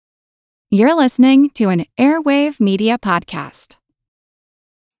You're listening to an Airwave Media Podcast.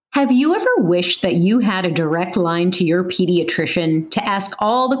 Have you ever wished that you had a direct line to your pediatrician to ask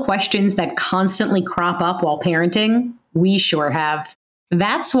all the questions that constantly crop up while parenting? We sure have.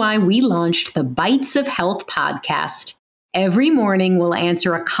 That's why we launched the Bites of Health podcast. Every morning, we'll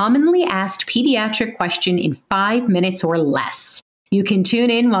answer a commonly asked pediatric question in 5 minutes or less. You can tune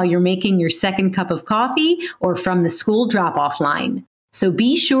in while you're making your second cup of coffee or from the school drop-off line. So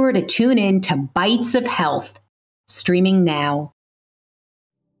be sure to tune in to Bites of Health, streaming now.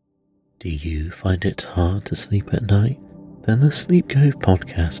 Do you find it hard to sleep at night? Then the Sleep Cove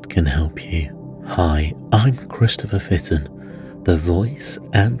podcast can help you. Hi, I'm Christopher Fitton, the voice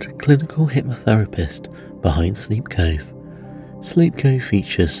and clinical hypnotherapist behind Sleep Cove. Sleep Cove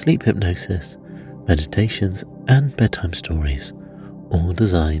features sleep hypnosis, meditations, and bedtime stories, all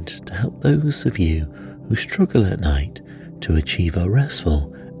designed to help those of you who struggle at night to achieve a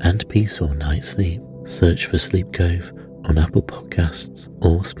restful and peaceful night's sleep. Search for Sleep Cove on Apple Podcasts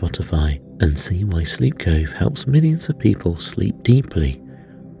or Spotify and see why Sleep Cove helps millions of people sleep deeply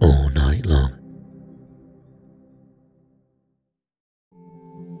all night long.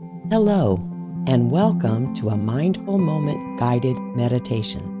 Hello, and welcome to a Mindful Moment guided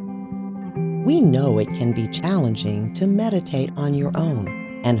meditation. We know it can be challenging to meditate on your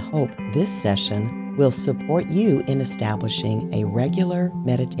own and hope this session will support you in establishing a regular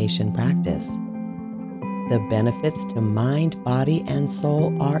meditation practice. The benefits to mind, body, and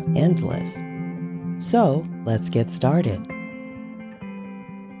soul are endless. So let's get started.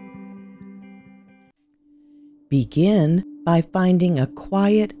 Begin by finding a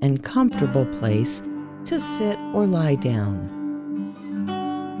quiet and comfortable place to sit or lie down.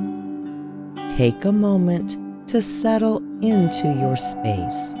 Take a moment to settle into your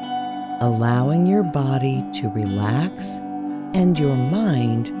space, allowing your body to relax and your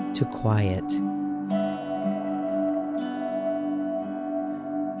mind to quiet.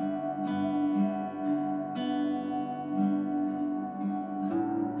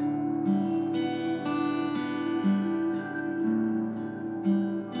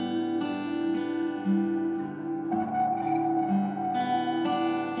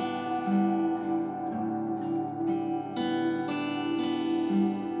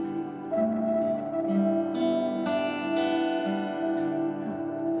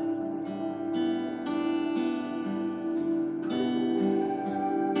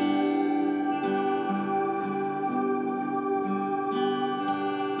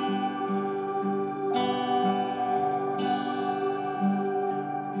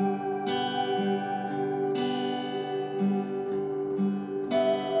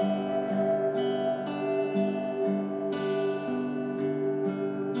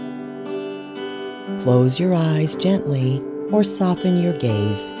 Close your eyes gently or soften your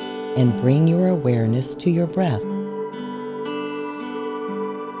gaze and bring your awareness to your breath.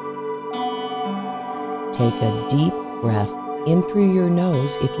 Take a deep breath in through your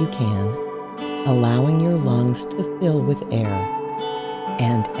nose if you can, allowing your lungs to fill with air.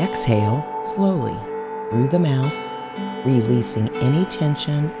 And exhale slowly through the mouth, releasing any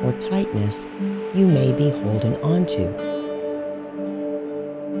tension or tightness you may be holding onto.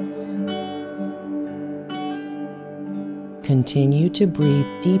 Continue to breathe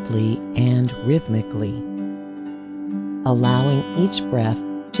deeply and rhythmically, allowing each breath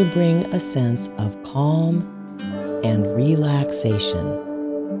to bring a sense of calm and relaxation.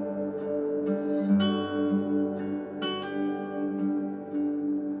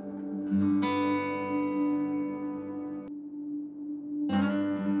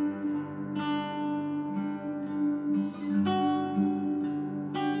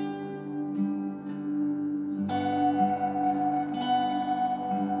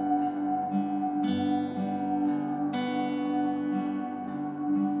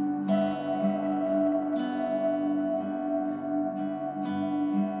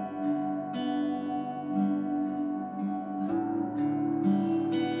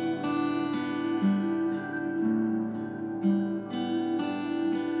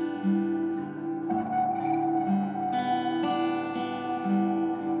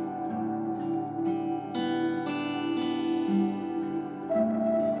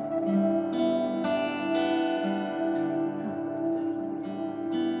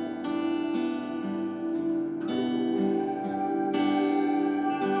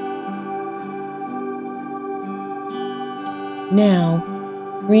 Now,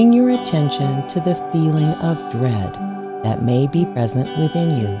 bring your attention to the feeling of dread that may be present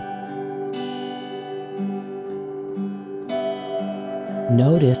within you.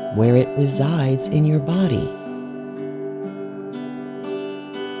 Notice where it resides in your body.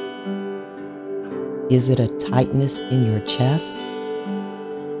 Is it a tightness in your chest?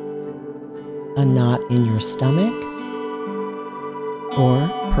 A knot in your stomach? Or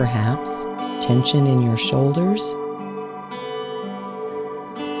perhaps tension in your shoulders?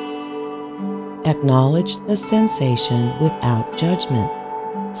 Acknowledge the sensation without judgment,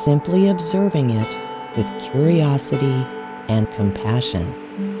 simply observing it with curiosity and compassion.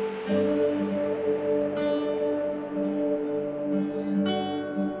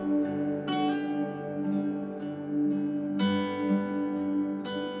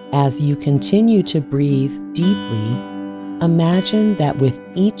 As you continue to breathe deeply, imagine that with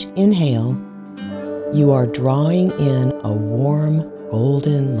each inhale, you are drawing in a warm,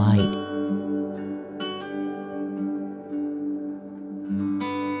 golden light.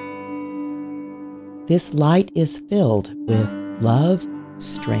 This light is filled with love,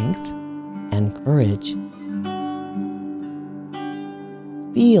 strength, and courage.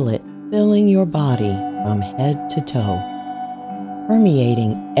 Feel it filling your body from head to toe,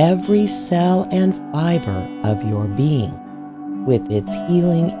 permeating every cell and fiber of your being with its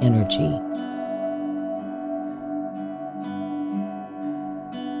healing energy.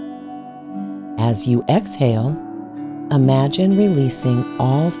 As you exhale, imagine releasing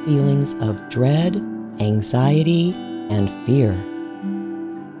all feelings of dread, anxiety, and fear.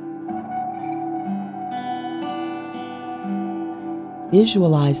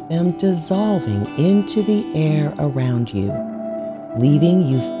 Visualize them dissolving into the air around you, leaving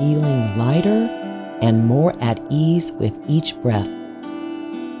you feeling lighter and more at ease with each breath.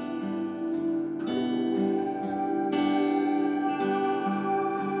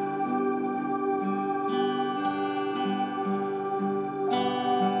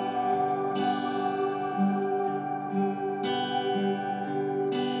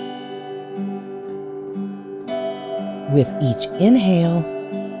 With each inhale,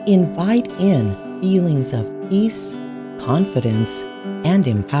 invite in feelings of peace, confidence, and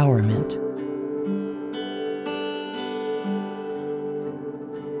empowerment.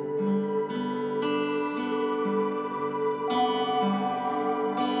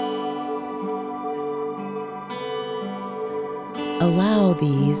 Allow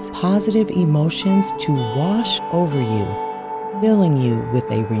these positive emotions to wash over you, filling you with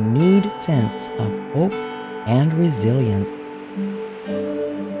a renewed sense of hope and resilience.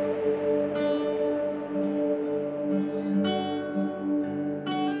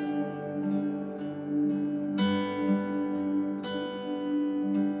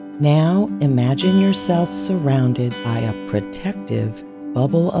 Now imagine yourself surrounded by a protective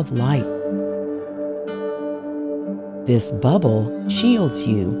bubble of light. This bubble shields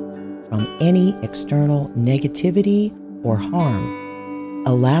you from any external negativity or harm,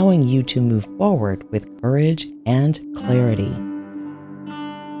 allowing you to move forward with courage and clarity.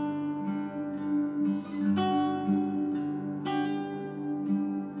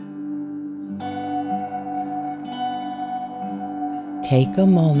 Take a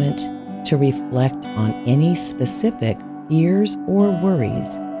moment to reflect on any specific fears or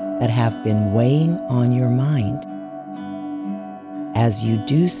worries that have been weighing on your mind. As you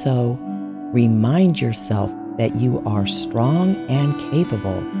do so, remind yourself that you are strong and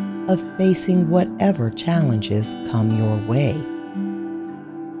capable of facing whatever challenges come your way.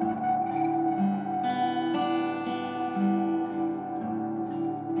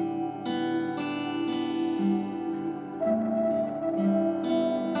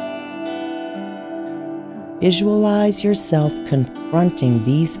 Visualize yourself confronting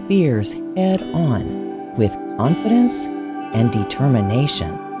these fears head on with confidence and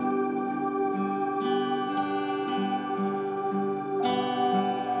determination.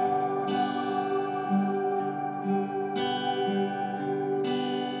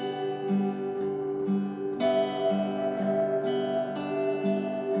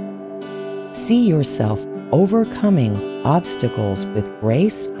 See yourself overcoming obstacles with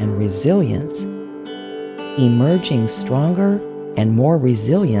grace and resilience, emerging stronger and more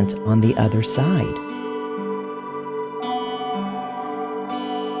resilient on the other side.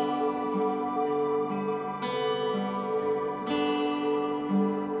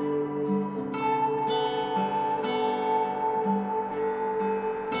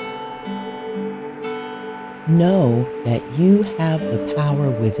 Know that you have the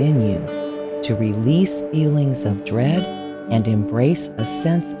power within you to release feelings of dread and embrace a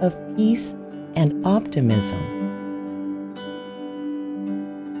sense of peace and optimism.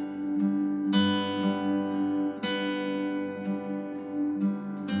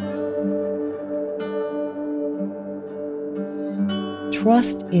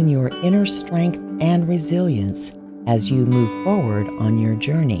 Trust in your inner strength and resilience as you move forward on your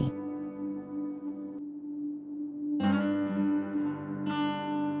journey.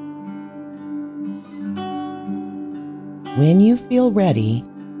 When you feel ready,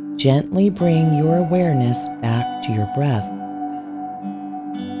 gently bring your awareness back to your breath.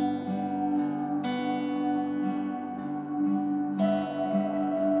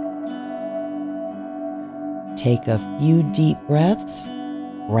 Take a few deep breaths,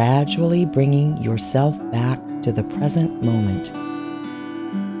 gradually bringing yourself back to the present moment.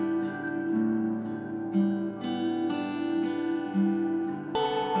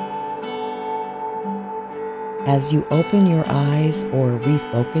 As you open your eyes or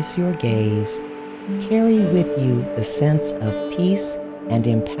refocus your gaze, carry with you the sense of peace and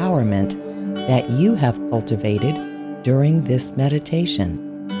empowerment that you have cultivated during this meditation.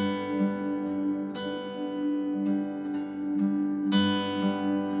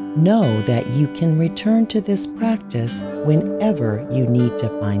 Know that you can return to this practice whenever you need to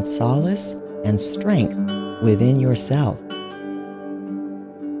find solace and strength within yourself.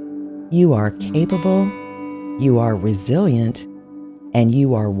 You are capable, you are resilient, and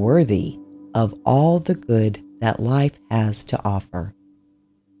you are worthy of all the good that life has to offer.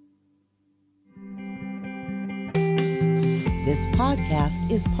 This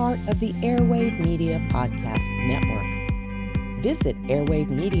podcast is part of the Airwave Media Podcast Network. Visit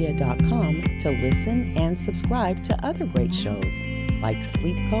airwavemedia.com to listen and subscribe to other great shows like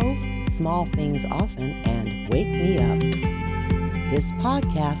Sleep Cove, Small Things Often, and Wake Me Up. This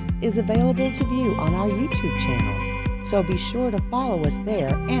podcast is available to view on our YouTube channel, so be sure to follow us there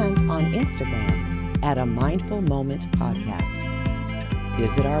and on Instagram at A Mindful Moment Podcast.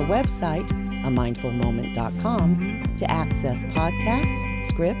 Visit our website, amindfulmoment.com, to access podcasts,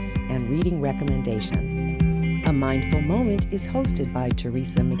 scripts, and reading recommendations. A Mindful Moment is hosted by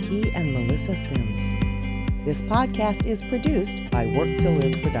Teresa McKee and Melissa Sims. This podcast is produced by Work to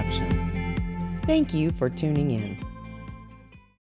Live Productions. Thank you for tuning in.